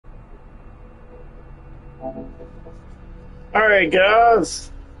Alright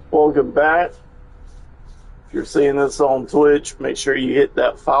guys, welcome back. If you're seeing this on Twitch, make sure you hit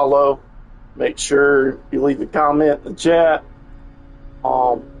that follow. Make sure you leave a comment in the chat.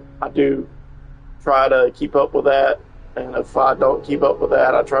 I do try to keep up with that, and if I don't keep up with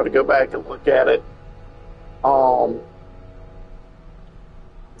that, I try to go back and look at it.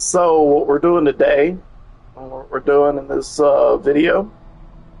 So what we're doing today, what we're doing in this video,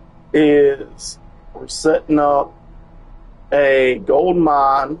 is we're setting up a gold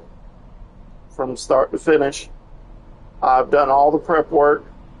mine from start to finish. I've done all the prep work.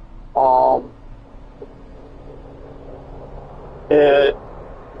 It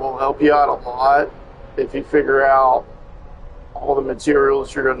will help you out a lot if you figure out all the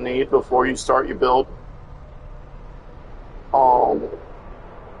materials you're going to need before you start your build.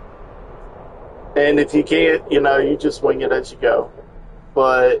 And if you can't, you just wing it as you go.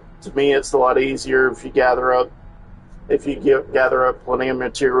 But to me, it's a lot easier if you gather up plenty of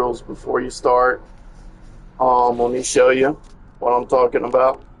materials before you start. Let me show you what I'm talking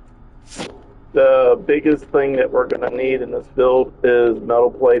about. The biggest thing that we're going to need in this build is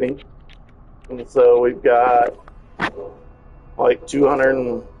metal plating. And so we've got like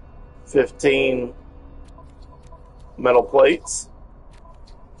 215 metal plates.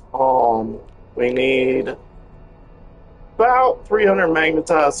 We need about 300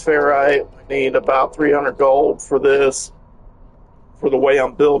 magnetized ferrite. We need about 300 gold for this, for the way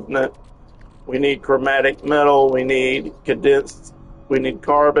I'm building it. We need chromatic metal. We need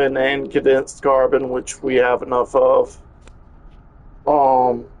carbon and condensed carbon, which we have enough of.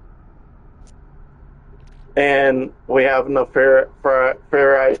 And we have enough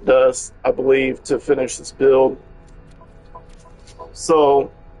ferrite dust, I believe, to finish this build. So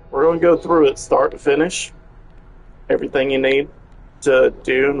we're going to go through it start to finish. Everything you need to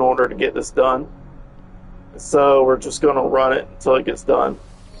do in order to get this done. So we're just going to run it until it gets done.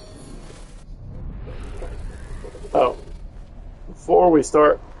 Oh, before we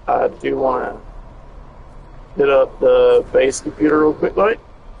start, I do want to hit up the base computer real quickly.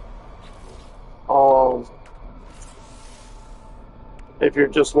 If you're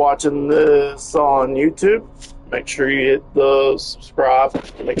just watching this on YouTube, make sure you hit the subscribe.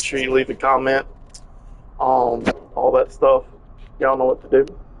 Make sure you leave a comment. All that stuff. Y'all know what to do,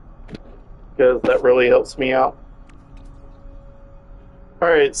 because that really helps me out.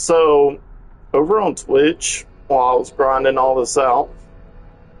 Alright, so over on Twitch, while I was grinding all this out,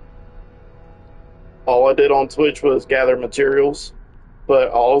 all I did on Twitch was gather materials, but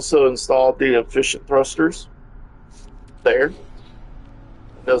I also installed the efficient thrusters there.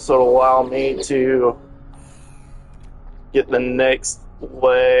 This will allow me to get the next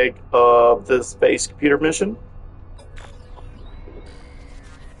leg of this base computer mission.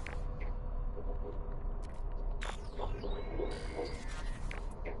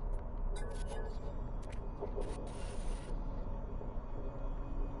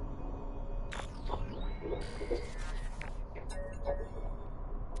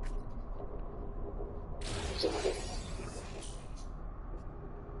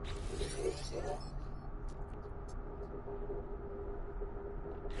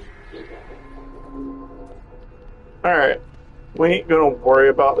 Alright, we ain't gonna worry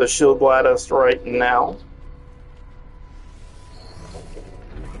about the shield lattice right now.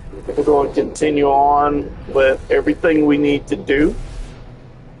 We're going to continue on with everything we need to do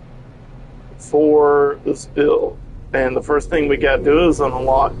for this build. And the first thing we gotta do is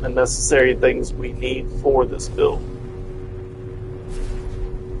unlock the necessary things we need for this build.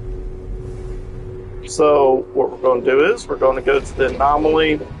 So what we're going to do is we're going to go to the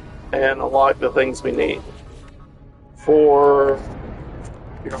anomaly and unlock the things we need. You're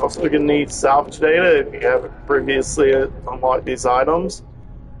also going to need salvage data if you haven't previously unlocked these items,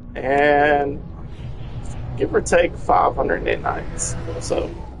 and give or take 500 nanites.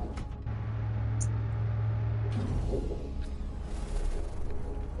 So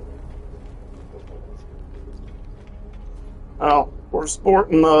we're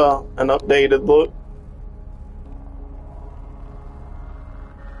sporting an updated look.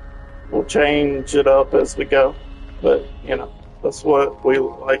 We'll change it up as we go, but that's what we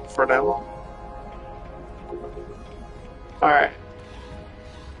like for now. Alright.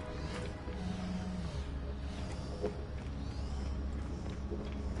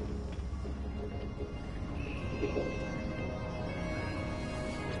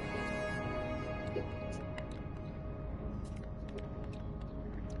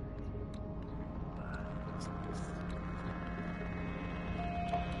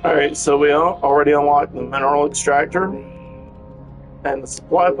 Alright, so we already unlocked the mineral extractor. and the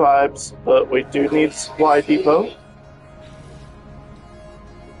supply pipes, but we do need a supply depot.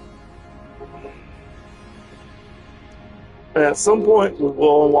 And at some point, we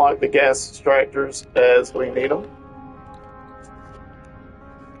will unlock the gas extractors as we need them.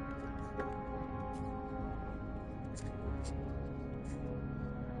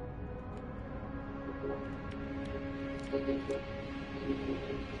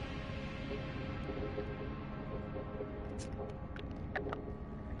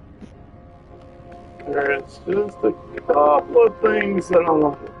 There's just a couple of things that I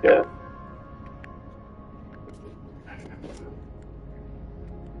want to look at.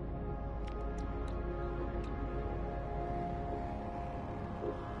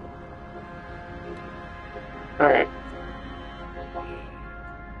 Alright.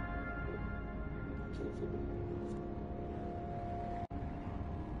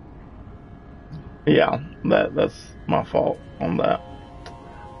 Yeah, that's my fault on that.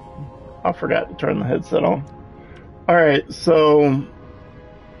 I forgot to turn the headset on. Alright, so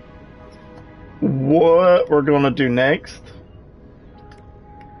what we're going to do next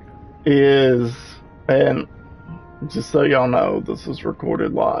is, and just so y'all know, this is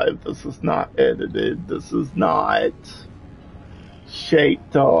recorded live. This is not edited. This is not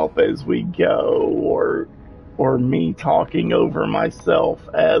shaped up as we go, or me talking over myself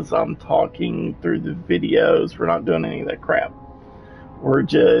as I'm talking through the videos. We're not doing any of that crap. We're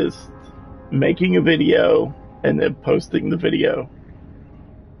just making a video and then posting the video.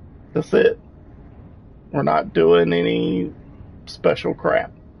 That's it. We're not doing any special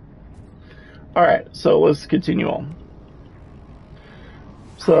crap. Alright, so let's continue on.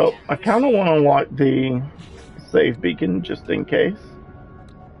 So I kind of want to unlock the save beacon just in case.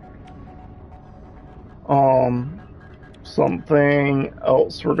 Something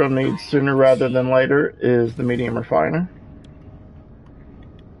else we're going to need sooner rather than later is the medium refiner.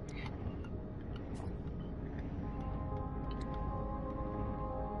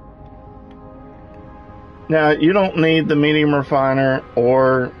 Now, you don't need the medium refiner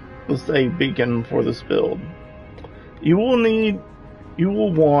or the save beacon for this build. You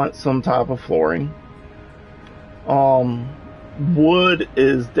will want some type of flooring. Wood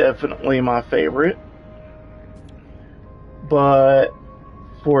is definitely my favorite. But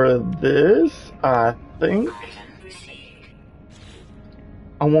for this, I think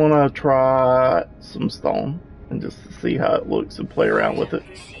I want to try some stone and just see how it looks and play around with it.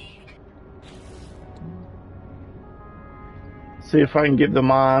 See if I can give the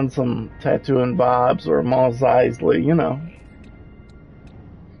mind some tattooing vibes or Mos Eisley, you know.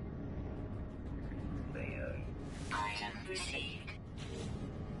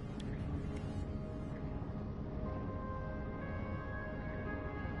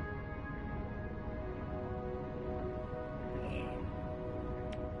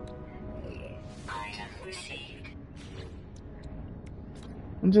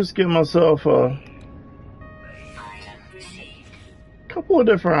 And just give myself a couple of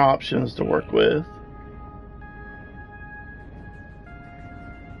different options to work with.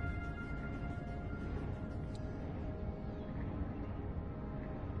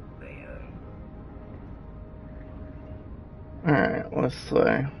 Alright, let's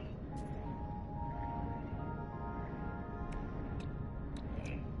see.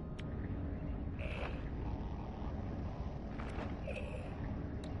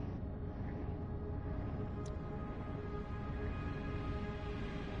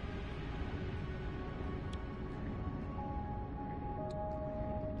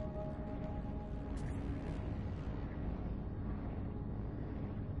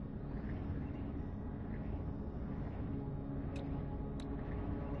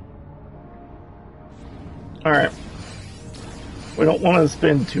 Alright. We don't want to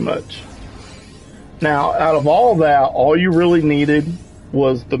spend too much. Now, out of all that, all you really needed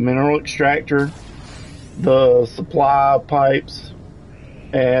was the mineral extractor, the supply pipes,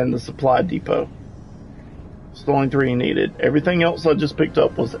 and the supply depot. It's the only three you needed. Everything else I just picked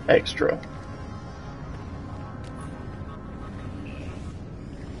up was extra.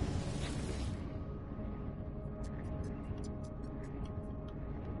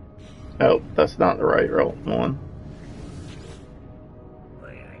 Oh, that's not the right one.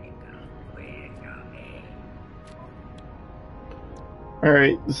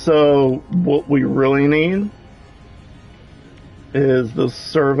 Alright, so what we really need is the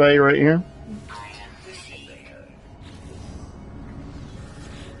survey right here.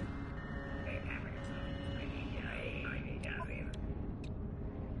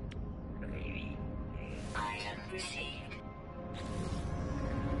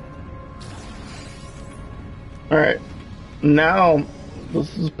 Alright, now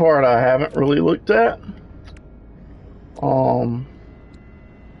this is the part I haven't really looked at.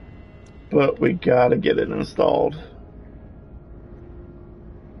 But we gotta get it installed.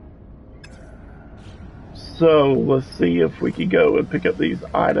 So let's see if we could go and pick up these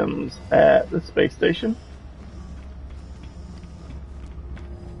items at the space station.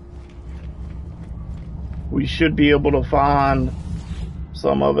 We should be able to find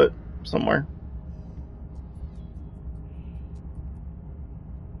some of it somewhere.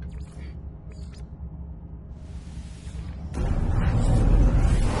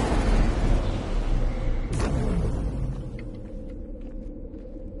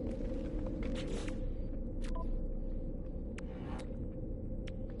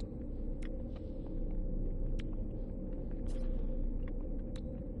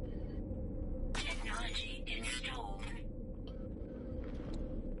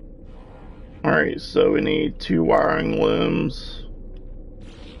 Alright, so we need 2 wiring looms,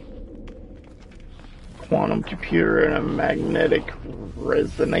 quantum computer, and a magnetic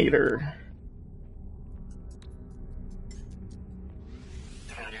resonator.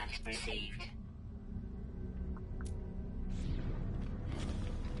 Product received.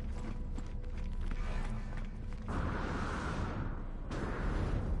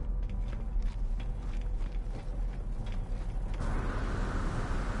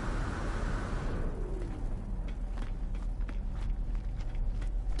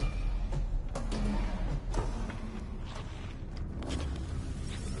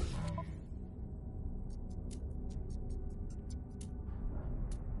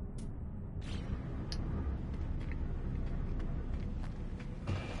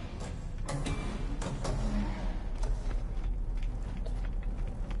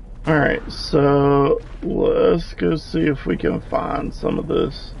 Alright, so let's go see if we can find some of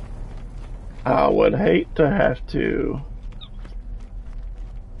this. I would hate to have to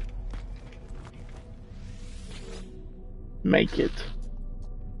make it.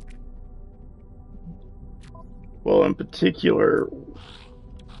 Well, in particular,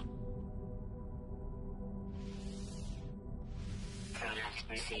 Product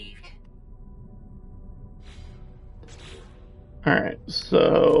received. alright,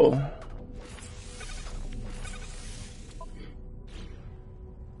 so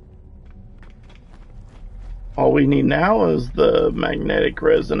all we need now is the magnetic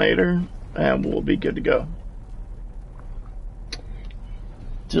resonator, and we'll be good to go.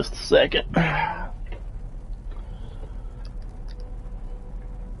 Just a second.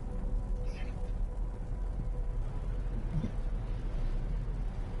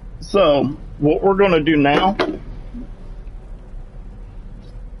 So, what we're going to do now,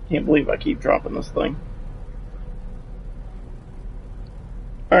 can't believe I keep dropping this thing.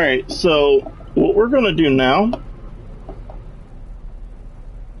 Alright, so what we're going to do now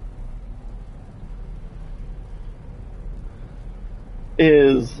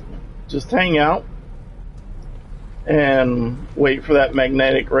is just hang out and wait for that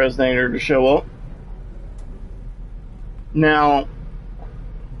magnetic resonator to show up. Now,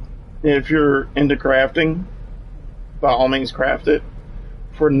 if you're into crafting, by all means craft it.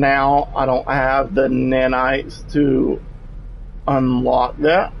 For now, I don't have the nanites to unlock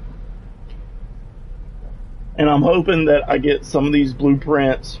that. And I'm hoping that I get some of these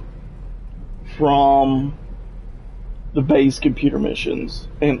blueprints from the base computer missions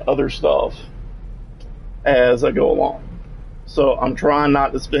and other stuff as I go along. So I'm trying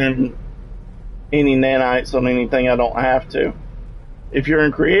not to spend any nanites on anything I don't have to. If you're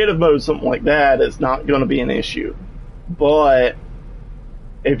in creative mode, something like that, it's not going to be an issue. But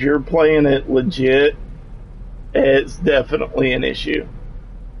if you're playing it legit, it's definitely an issue.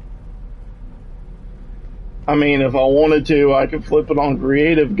 I mean, if I wanted to, I could flip it on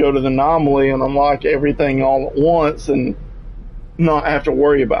creative, go to the anomaly, and unlock everything all at once and not have to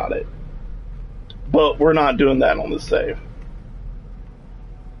worry about it. But we're not doing that on the save.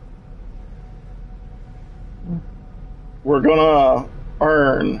 We're gonna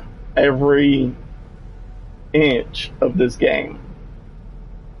earn every inch of this game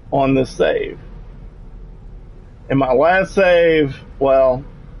on this save. In my last save, well,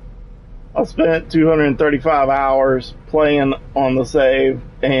 I spent 235 hours playing on the save,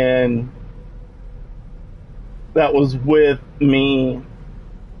 and that was with me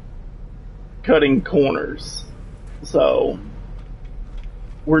cutting corners. So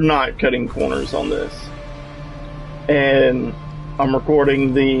we're not cutting corners on this. And I'm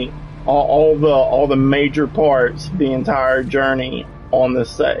recording all the major parts, the entire journey on this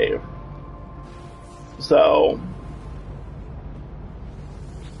save. So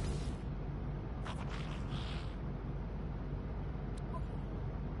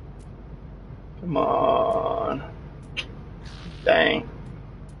Come on. Dang.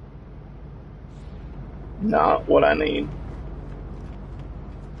 Not what I need.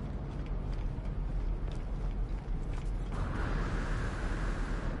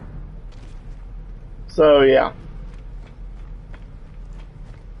 So, yeah.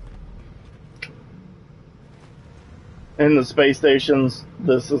 In the space stations,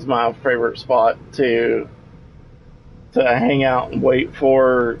 this is my favorite spot to hang out and wait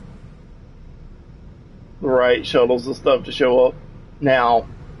for the right shuttles and stuff to show up. Now,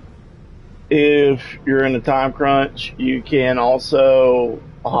 if you're in a time crunch, you can also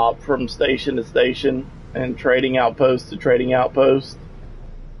hop from station to station and trading outpost to trading outpost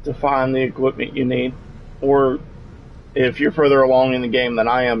to find the equipment you need. Or if you're further along in the game than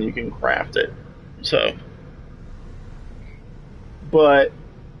I am, you can craft it. So, but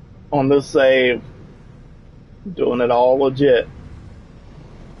on this save, doing it all legit.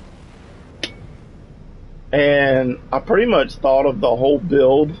 And I pretty much thought of the whole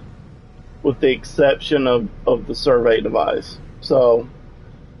build with the exception of the survey device. So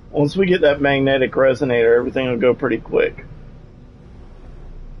once we get that magnetic resonator, everything will go pretty quick.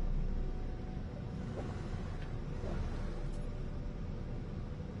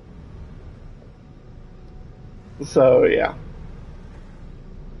 So yeah.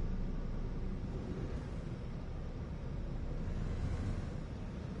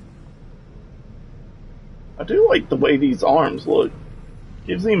 I do like the way these arms look.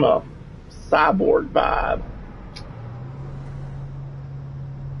 Gives him a cyborg vibe.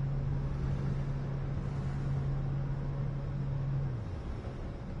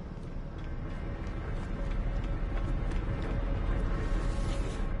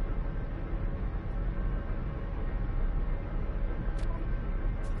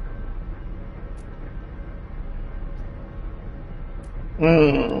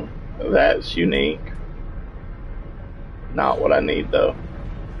 That's unique. Not what I need though.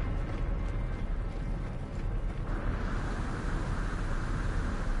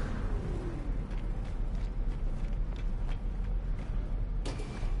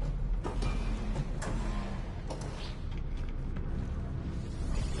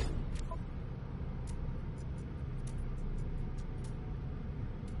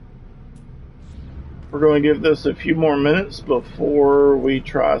 We're going to give this a few more minutes before we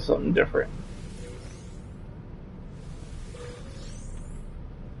try something different.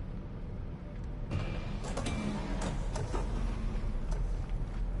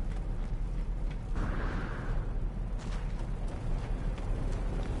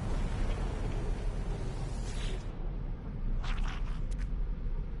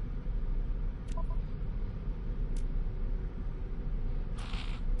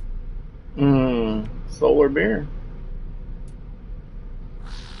 Solar beer.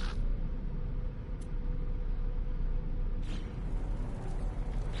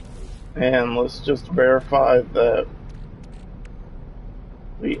 And let's just verify that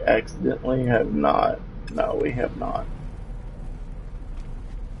we accidentally have not. No, we have not.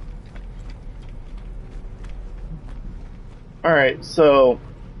 Alright, so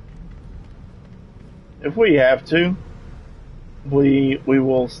if we have to, we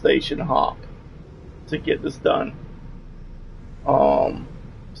will station hop to get this done.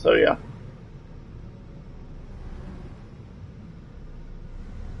 So yeah.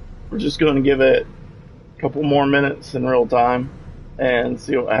 We're just going to give it a couple more minutes in real time and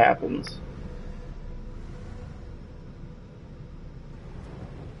see what happens.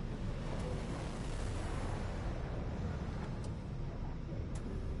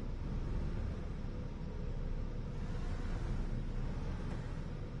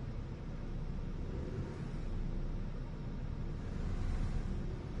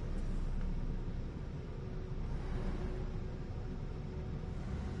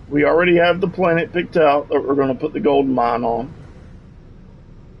 We already have the planet picked out that we're going to put the gold mine on.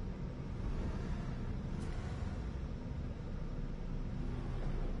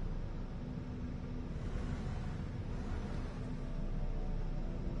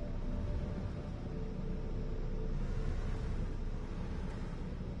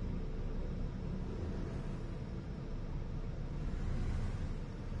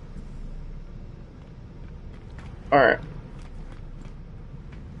 Alright.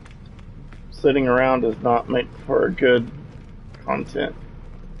 Sitting around does not make for good content.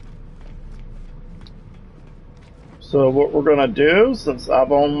 So what we're going to do, since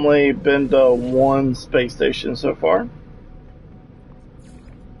I've only been to one space station so far,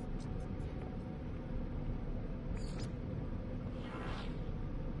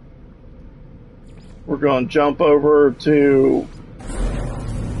 we're going to jump over to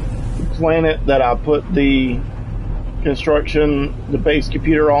planet that I put the base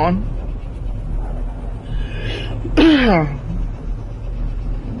computer on.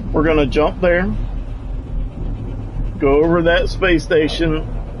 We're gonna jump there, go over that space station,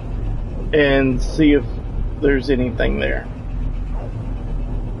 and see if there's anything there.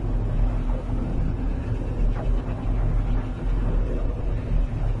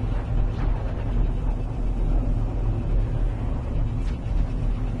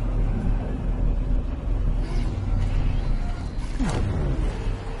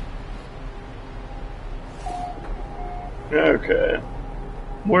 Okay.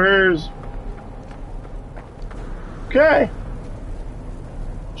 Okay.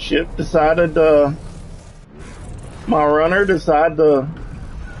 Ship decided my runner decided to,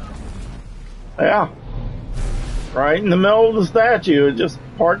 yeah, right in the middle of the statue. It just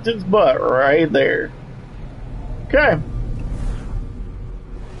parked its butt right there. Okay.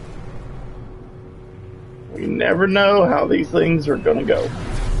 We never know how these things are gonna go.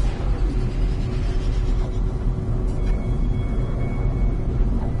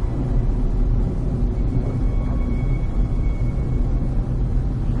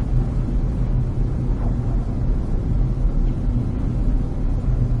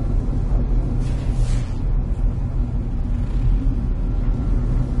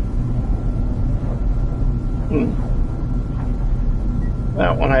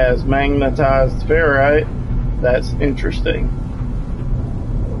 That one has magnetized ferrite. That's interesting.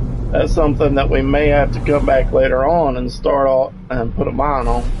 That's something that we may have to come back later on and start off and put a mine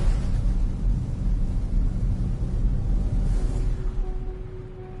on.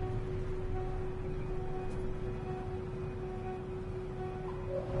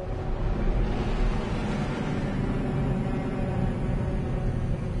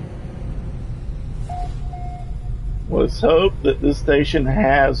 Let's hope that this station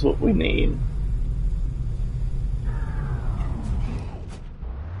has what we need.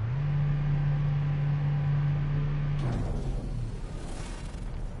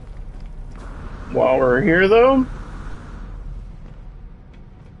 While we're here, though,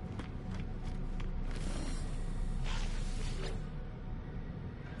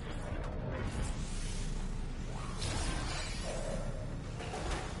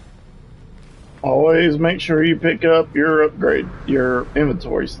 always make sure you pick up your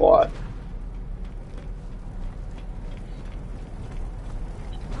inventory slot.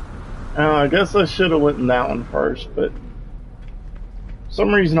 I guess I should have went in that one first, but for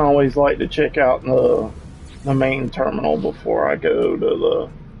some reason I always like to check out the main terminal before I go to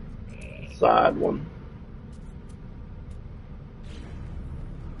the side one.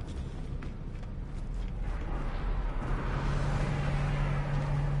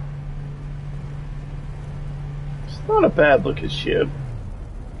 It's not a bad looking ship.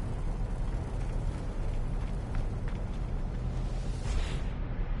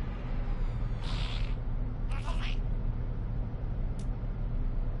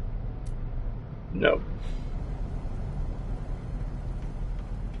 No.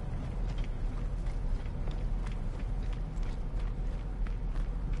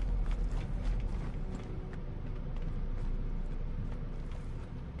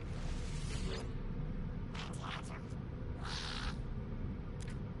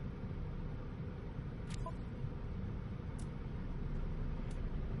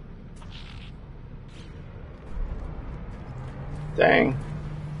 Dang.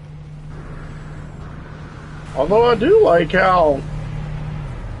 Although I do like how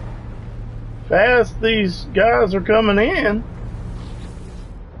fast these guys are coming in.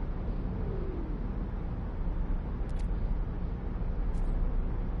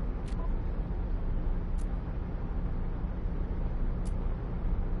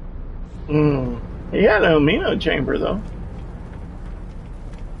 He had an amino chamber though.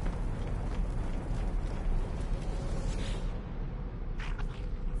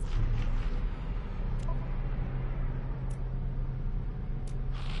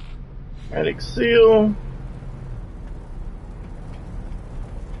 Medic seal.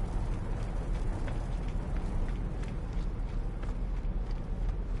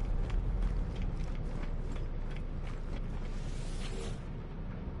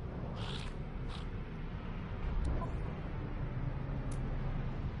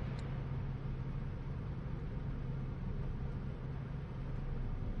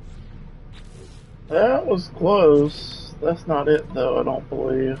 That was close. That's not it though, I don't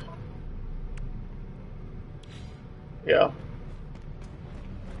believe. Yeah.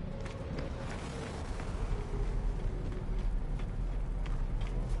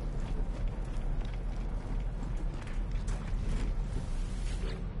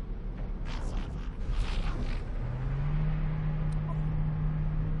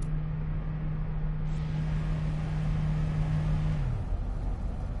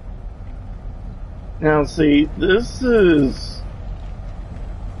 Now, see, this is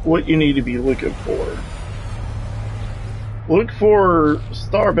what you need to be looking for. Look for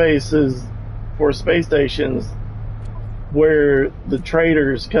star bases for space stations where the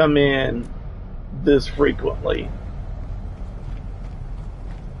traders come in this frequently.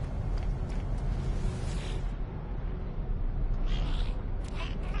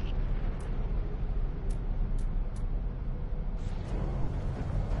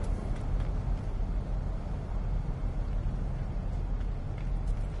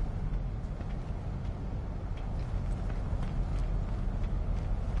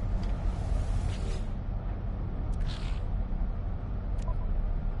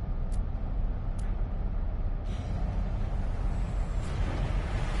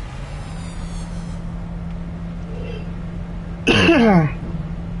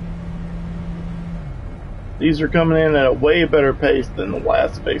 These are coming in at a way better pace than the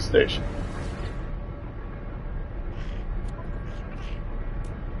last space station.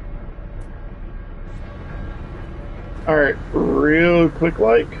 Alright, real quick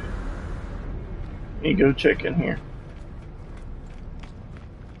like. Let me go check in here.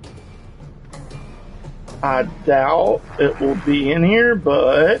 I doubt it will be in here,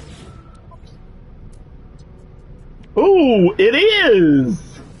 but... Ooh, it is!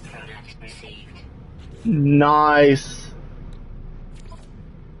 Product received. Nice.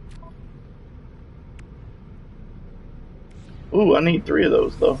 Ooh, I need 3 of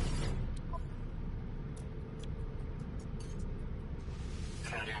those, though.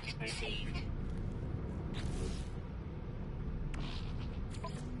 Product received.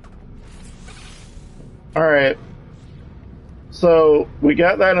 Alright. So, we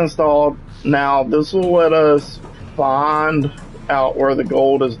got that installed. Now, this will let us find out where the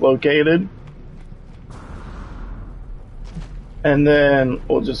gold is located. And then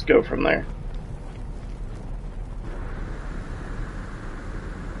we'll just go from there.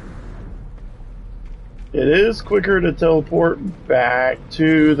 It is quicker to teleport back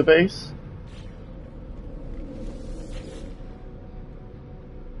to the base.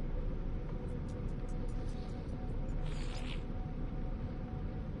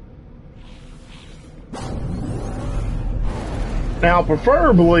 Now,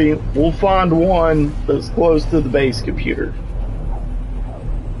 preferably, we'll find one that's close to the base computer.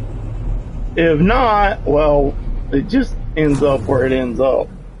 If not, well, it just ends up where it ends up,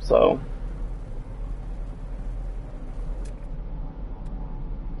 so...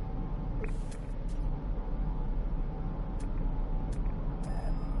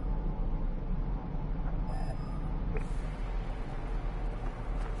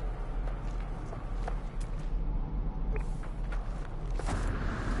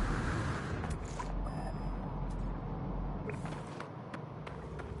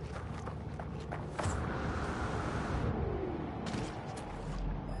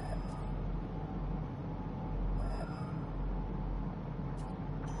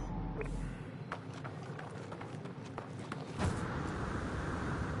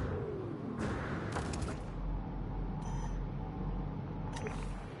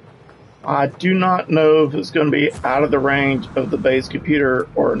 I do not know if it's going to be out of the range of the base computer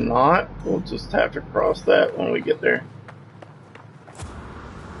or not. We'll just have to cross that when we get there.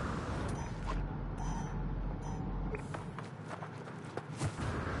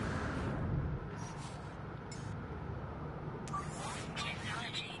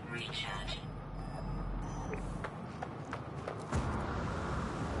 Technology recharge.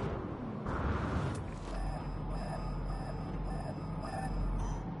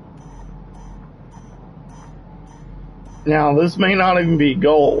 Now, this may not even be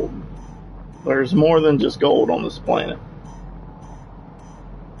gold. There's more than just gold on this planet.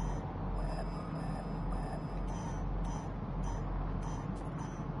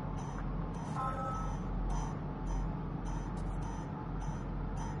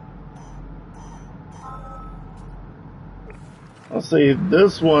 Let's see,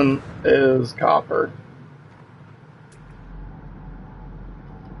 this one is copper.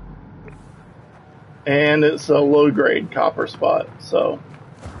 And it's a low-grade copper spot, so...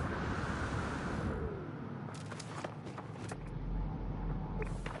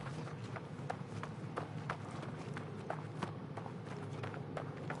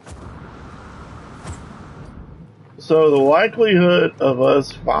 So the likelihood of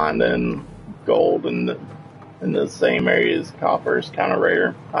us finding gold in the same area as copper is kind of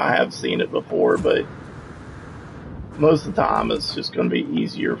rare. I have seen it before, but most of the time it's just going to be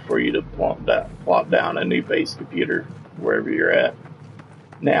easier for you to plop down a new base computer wherever you're at.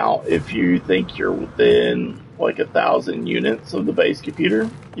 Now, if you think you're within like 1,000 units of the base computer,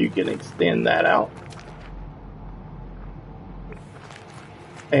 you can extend that out.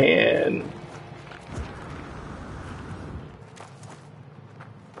 And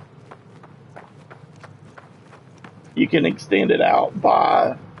you can extend it out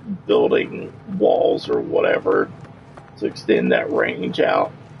by building walls or whatever to extend that range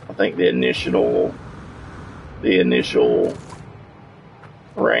out. I think the initial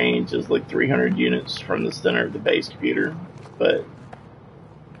range is like 300 units from the center of the base computer, but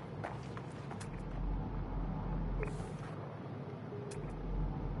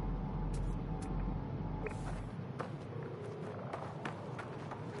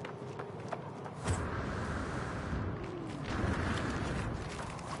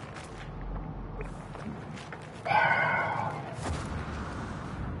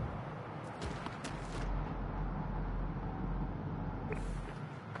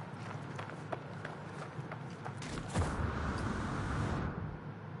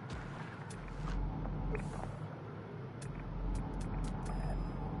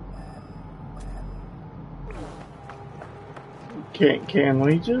can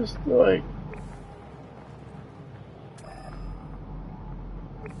we just like,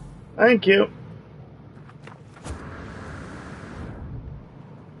 thank you.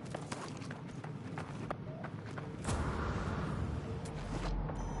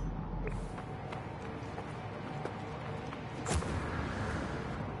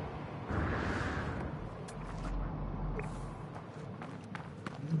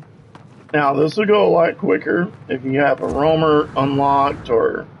 Now, this will go a lot quicker if you have a roamer unlocked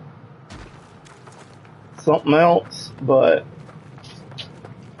or something else, but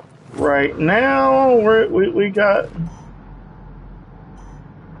right now we got,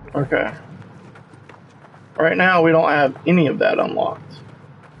 okay. Right now we don't have any of that unlocked.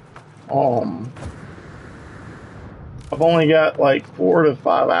 I've only got like 4 to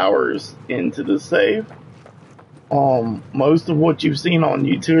 5 hours into the save. Most of what you've seen on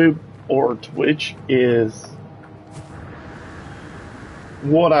YouTube or Twitch is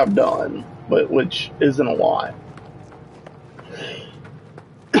what I've done, but which isn't a lot.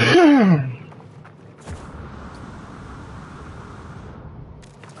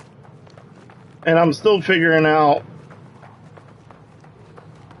 And I'm still figuring out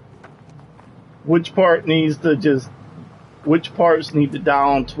which parts need to die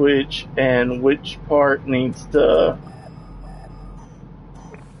on Twitch and which part needs to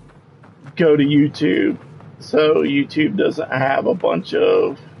go to YouTube, so YouTube doesn't have a bunch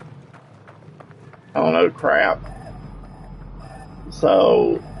of, I don't know, crap.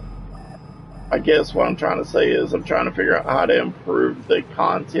 So I guess what I'm trying to say is I'm trying to figure out how to improve the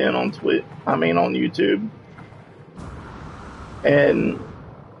content on on YouTube, and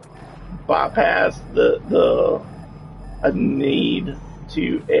bypass the need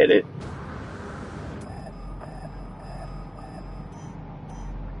to edit.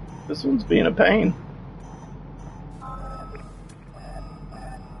 This one's being a pain.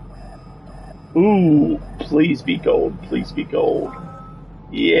 Ooh, please be gold. Please be gold.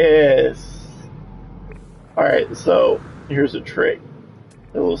 Yes. Alright, so here's a trick.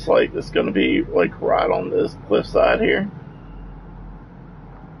 It looks like it's going to be like right on this cliffside here.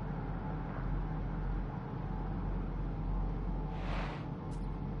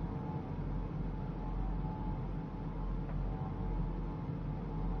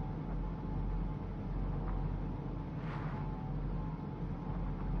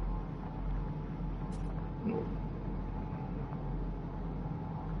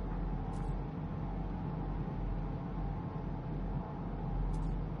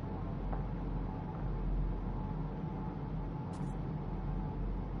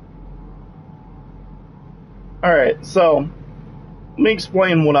 Alright, so let me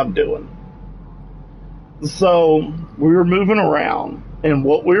explain what I'm doing. So we were moving around, and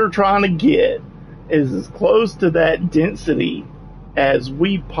what we were trying to get is as close to that density as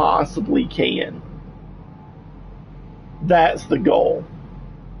we possibly can. That's the goal.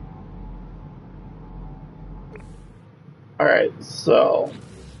 Alright, so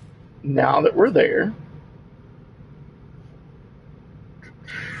now that we're there,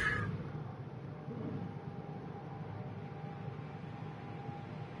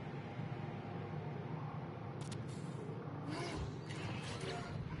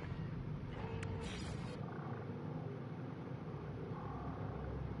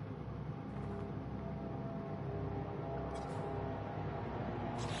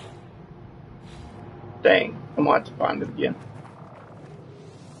 dang, I'm going to have to find it again.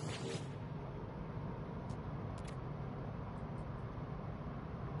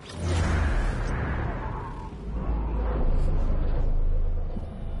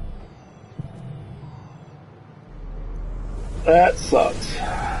 That sucks.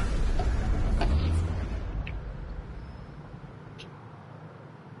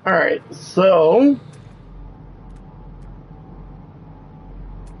 Alright, so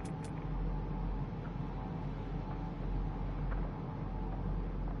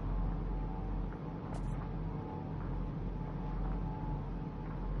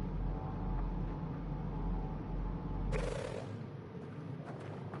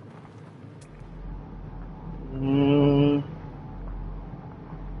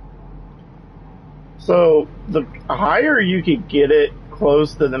so the higher you could get it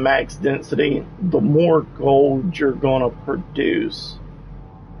close to the max density, the more gold you're going to produce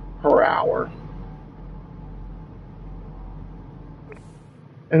per hour.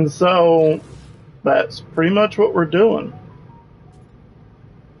 And so that's pretty much what we're doing.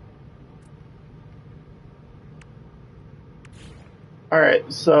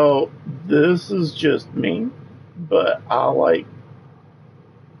 Alright, so this is just me, but I like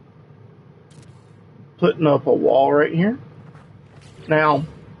putting up a wall right here. Now,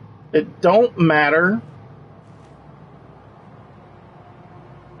 it don't matter.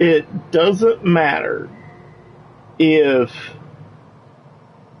 It doesn't matter if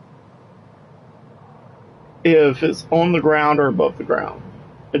it's on the ground or above the ground.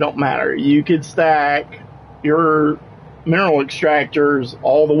 It don't matter. You could stack your mineral extractors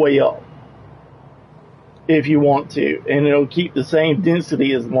all the way up if you want to, and it'll keep the same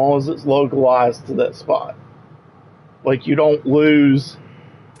density as long as it's localized to that spot. Like you don't lose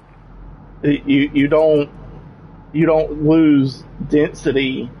you don't lose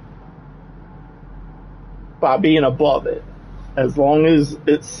density by being above it. As long as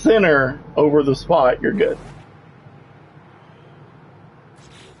it's center over the spot, you're good.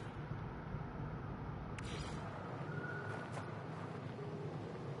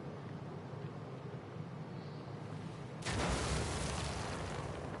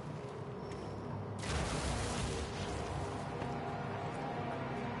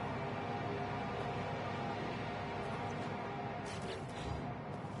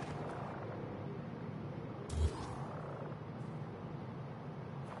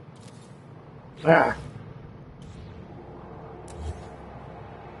 Ah.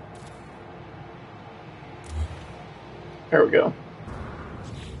 There we go.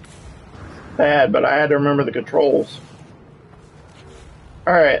 Bad, but I had to remember the controls.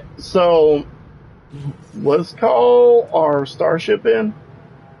 Alright, so let's call our starship in,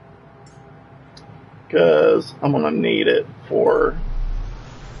 because I'm going to need it for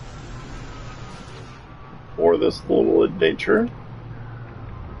this little adventure.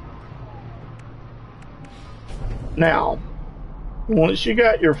 Now, once you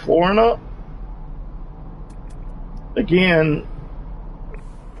got your flooring up, again,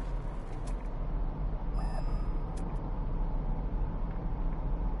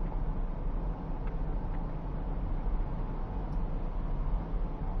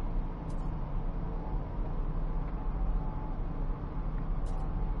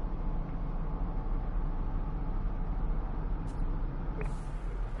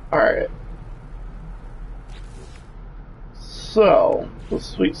 alright. So, the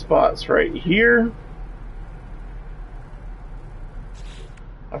sweet spot's right here.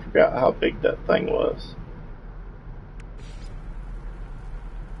 I forgot how big that thing was.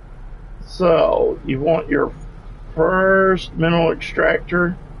 So, you want your first mineral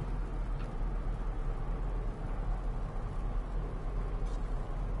extractor.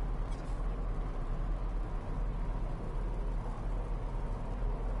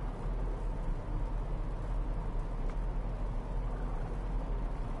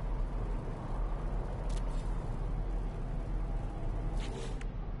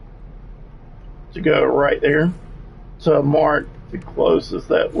 To go right there to mark the closest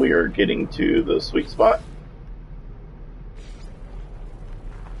that we are getting to the sweet spot.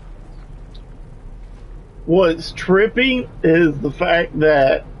 What's trippy is the fact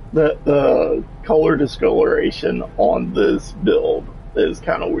that the color discoloration on this build is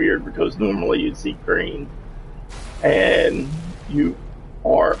kind of weird, because normally you'd see green and you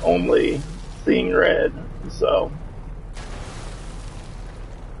are only seeing red. So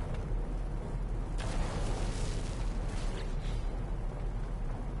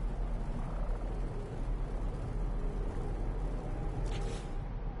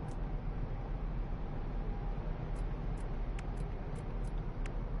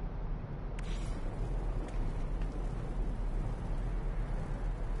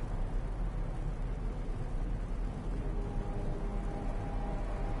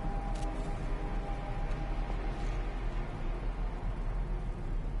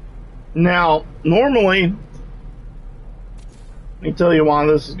now, normally, Let me tell you why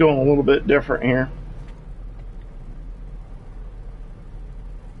this is going a little bit different here.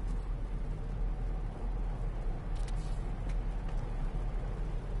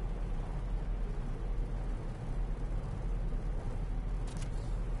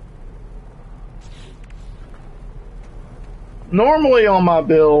 Normally on my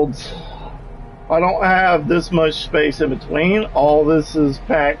builds, I don't have this much space in between. All this is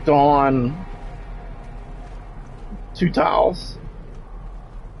packed on 2 tiles,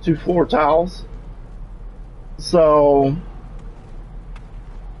 2 floor tiles. So,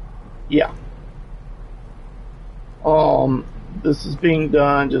 yeah. This is being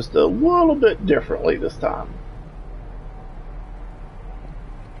done just a little bit differently this time.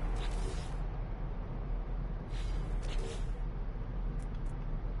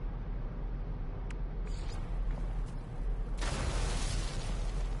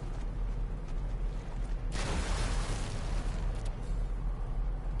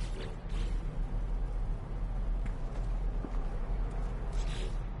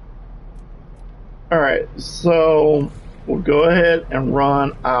 Alright, so we'll go ahead and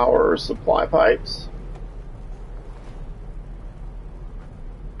run our supply pipes.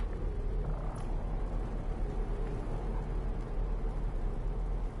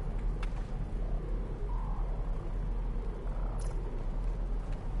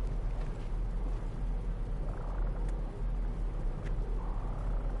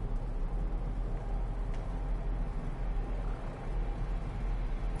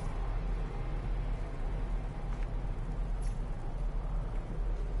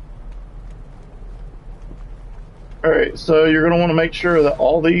 Alright, so you're going to want to make sure that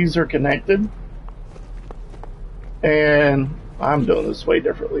all these are connected. And I'm doing this way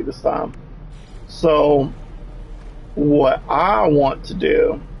differently this time. So, what I want to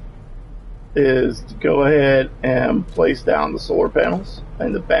do is to go ahead and place down the solar panels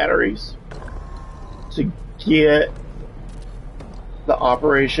and the batteries to get the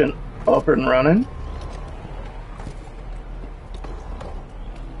operation up and running.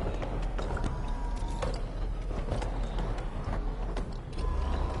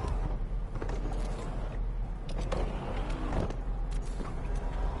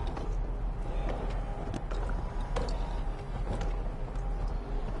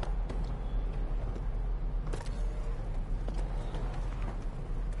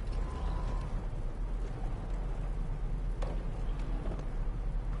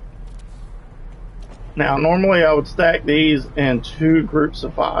 Now, normally I would stack these in 2 groups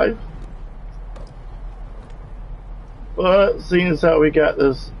of 5. But seeing as how we got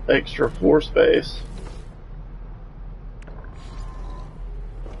this extra floor space,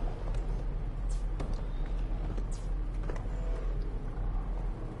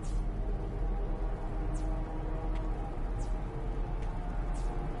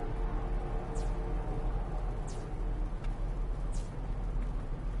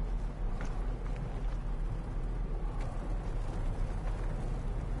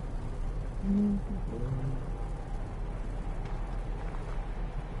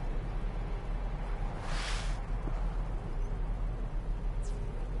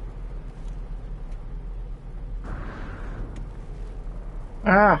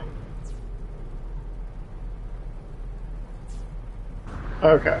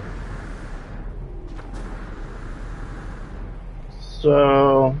 okay.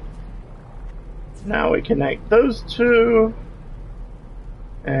 So now we connect those 2,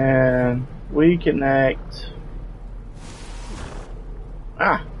 and we connect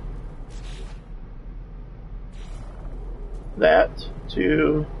that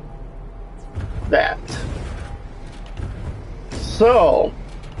to that. So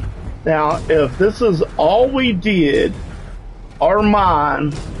now if this is all we did, our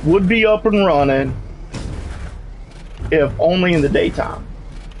mine would be up and running, if only in the daytime.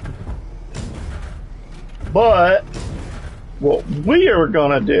 But what we are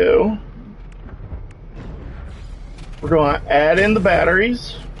gonna do, we're gonna add in the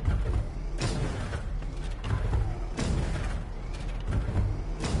batteries.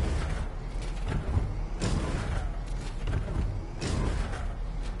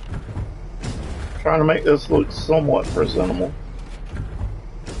 Trying to make this look somewhat presentable.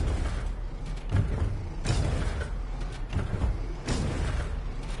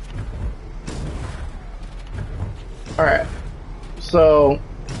 Alright, so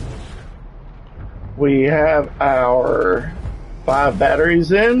we have our 5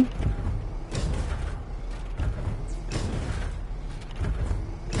 batteries in.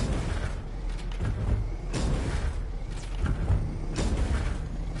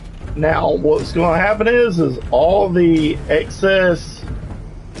 Now, what's going to happen is all the excess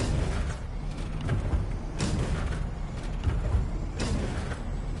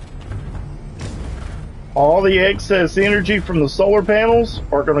energy from the solar panels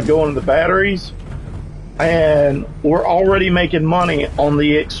are going to go into the batteries, and we're already making money on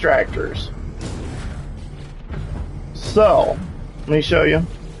the extractors. So, let me show you.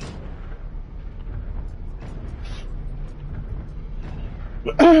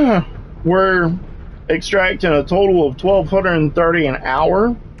 We're extracting a total of 1,230 an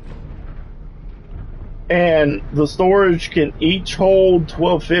hour, and the storage can each hold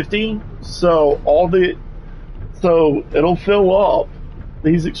 1,250. So it'll fill up.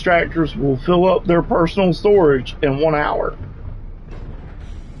 These extractors will fill up their personal storage in 1 hour.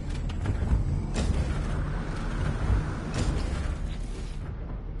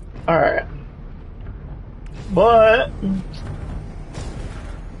 All right, but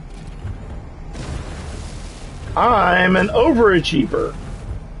I'm an overachiever.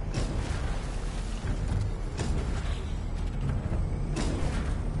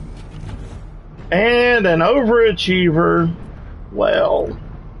 And an overachiever, well,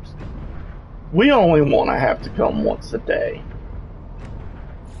 we only want to have to come once a day.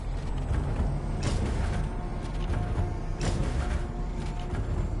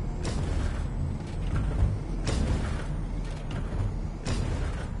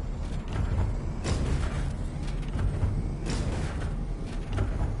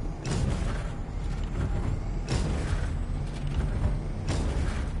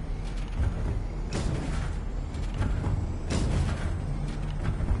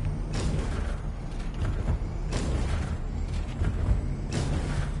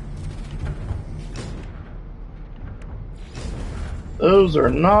 Those are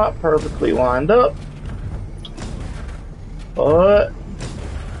not perfectly lined up, but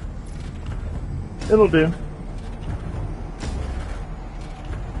it'll do.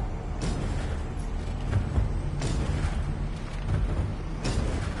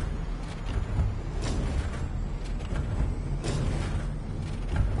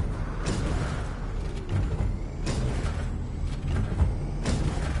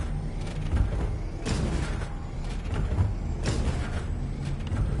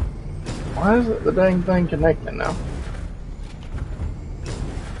 Why isn't the dang thing connecting now?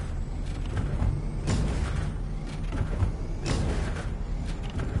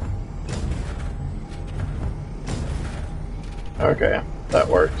 Okay, that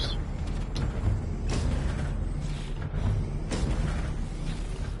works.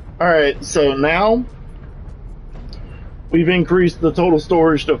 Alright, so now we've increased the total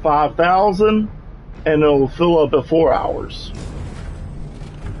storage to 5,000, and it'll fill up in 4 hours.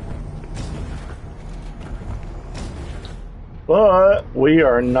 But we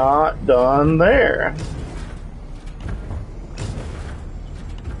are not done there.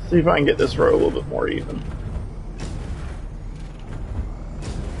 See if I can get this row a little bit more even.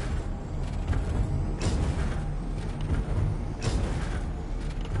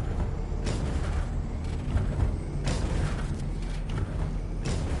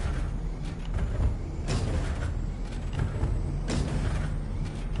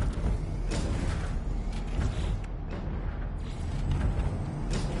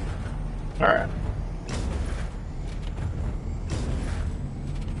 All right.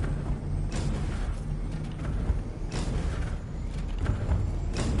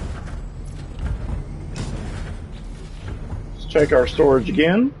 Let's check our storage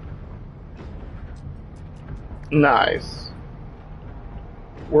again. Nice.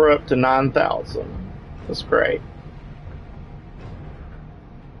 We're up to 9,000. That's great.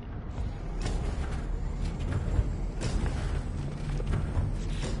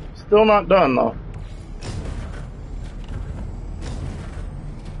 Still not done though.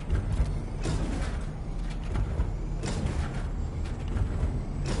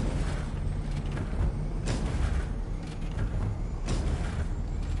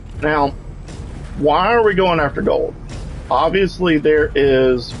 Now, why are we going after gold? Obviously, there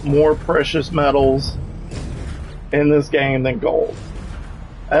is more precious metals in this game than gold.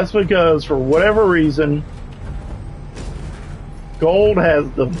 That's because, for whatever reason, gold has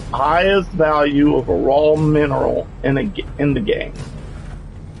the highest value of a raw mineral in the game.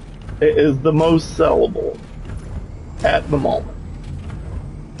 It is the most sellable at the moment.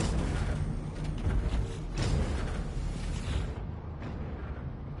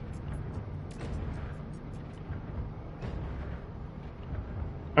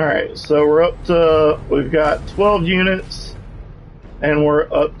 Alright, so we've got 12 units, and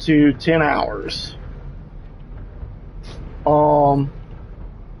we're up to 10 hours.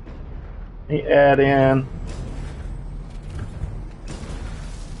 me add in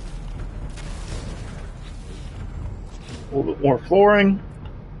a little bit more flooring.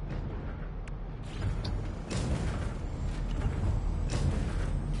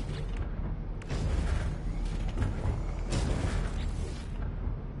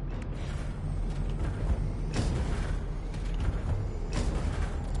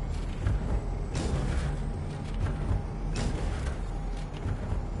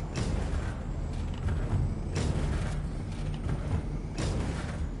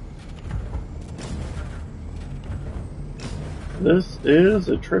 This is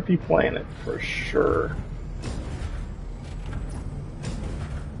a trippy planet for sure.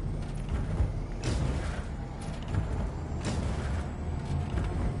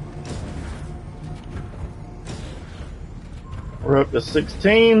 We're up to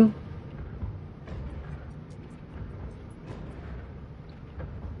 16.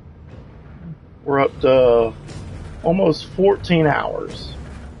 We're up to almost 14 hours.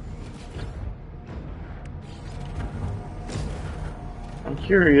 I'm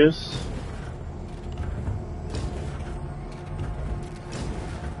curious.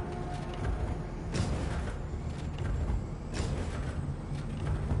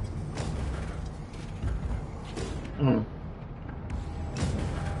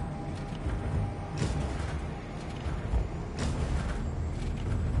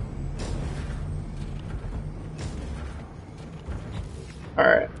 All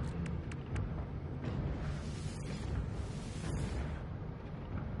right.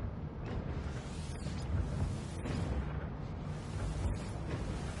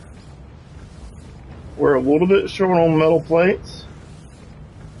 We're a little bit short on metal plates.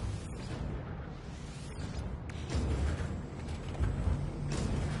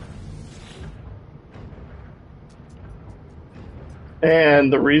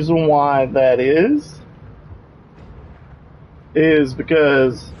 And the reason why that is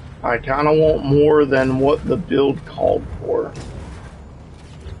because I kind of want more than what the build called for.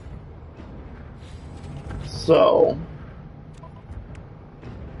 So,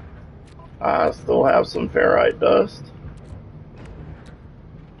 I still have some ferrite dust.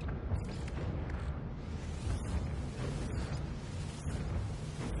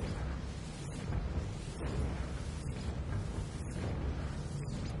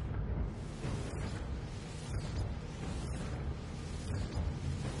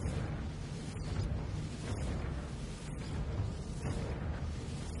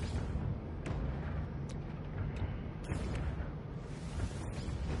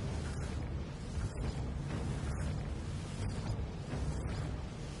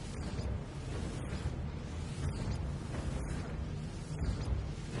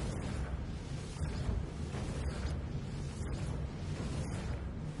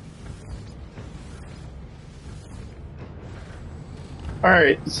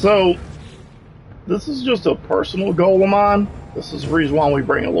 Alright, so this is just a personal goal of mine. This is the reason why we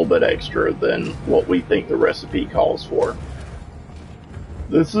bring a little bit extra than what we think the recipe calls for.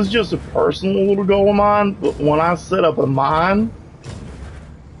 This is just a personal little goal of mine, but when I set up a mine,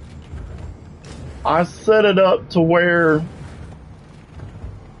 I set it up to where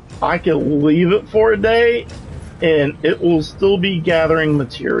I can leave it for a day and it will still be gathering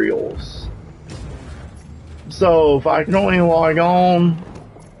materials. So if I can only log on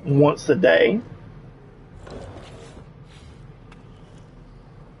once a day,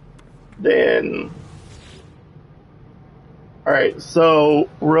 then alright, so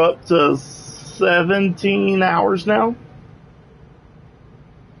we're up to 17 hours now.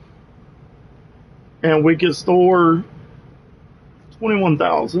 And we can store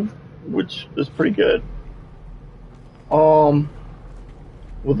 21,000, which is pretty good.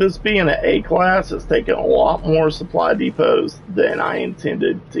 With this being an A class, it's taking a lot more supply depots than I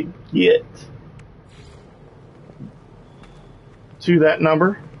intended to get to that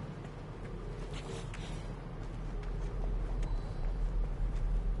number.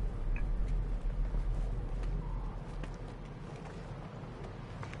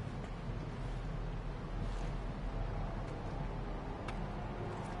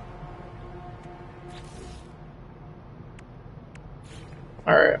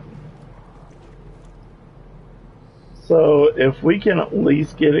 Alright. So if we can at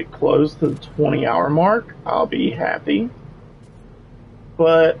least get it close to the 20-hour mark, I'll be happy.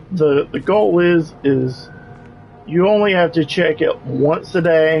 But the goal is you only have to check it once a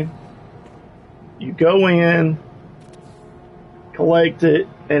day. You go in, collect it,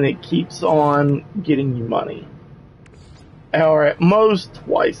 and it keeps on getting you money. Or at most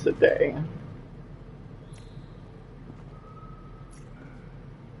twice a day.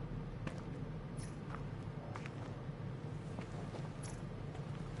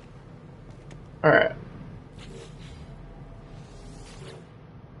 Alright.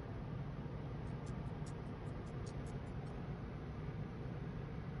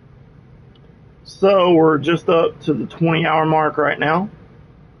 So we're just up to the 20-hour mark right now.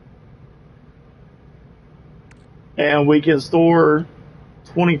 And we can store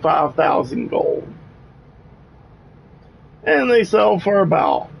 25,000 gold. And they sell for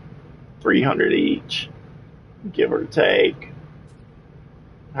about 300 each, give or take,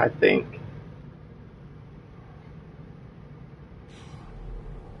 I think.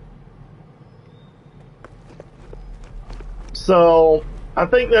 So I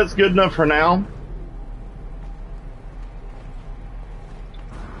think that's good enough for now.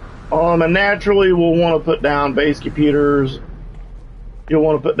 And naturally we'll want to put down base computers. You'll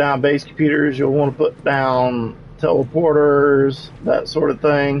want to put down base computers. You'll want to put down teleporters, that sort of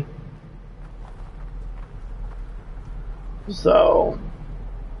thing. So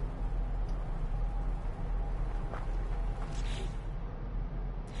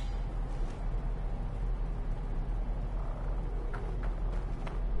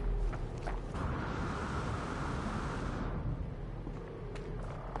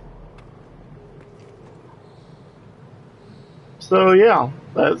yeah,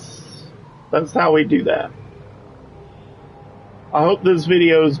 that's how we do that. I hope this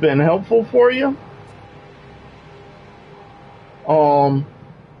video has been helpful for you.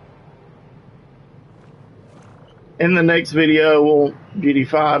 In the next video, we'll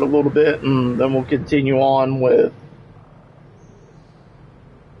beautify it a little bit, and then we'll continue on with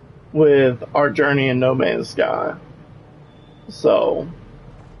our journey in No Man's Sky. So,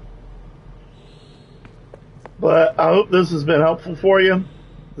 but I hope this has been helpful for you.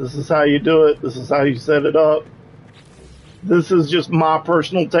 This is how you do it. This is how you set it up. This is just my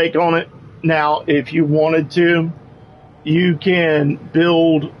personal take on it. Now, if you wanted to, you can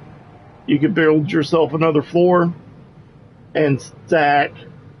build yourself another floor and stack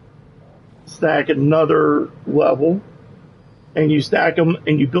another level, and you stack them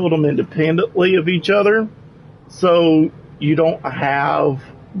and you build them independently of each other, so you don't have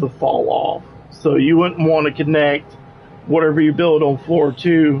the fall off. So you wouldn't want to connect whatever you build on floor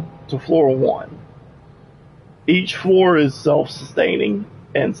 2 to floor 1. Each floor is self-sustaining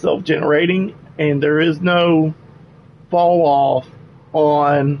and self-generating, and there is no fall off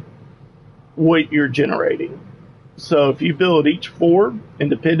on what you're generating. So if you build each floor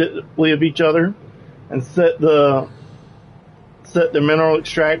independently of each other and set the mineral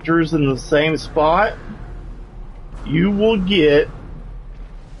extractors in the same spot, you will get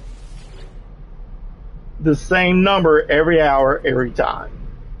the same number every hour, every time.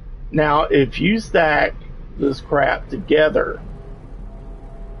 Now, if you stack this crap together,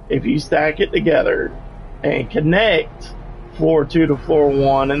 if you stack it together and connect floor 2 to floor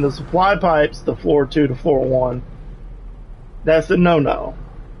 1 and the supply pipes to floor 2 to floor 1, that's a no-no.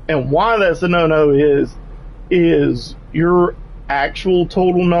 And why that's a no-no is your actual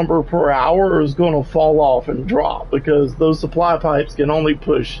total number per hour is going to fall off and drop, because those supply pipes can only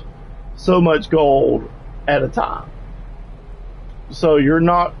push so much gold at a time. So you're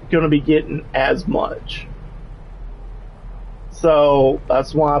not going to be getting as much. So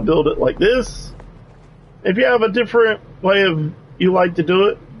that's why I build it like this. If you have a different way of you like to do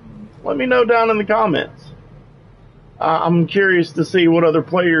it, let me know down in the comments. I'm curious to see what other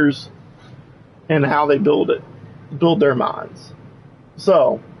players and how they build their mines.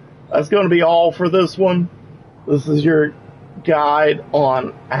 So that's going to be all for this one. This is your guide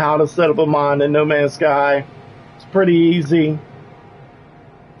on how to set up a mine in No Man's Sky. It's pretty easy.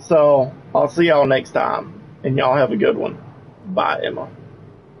 So I'll see y'all next time, and y'all have a good one. Bye, Emma.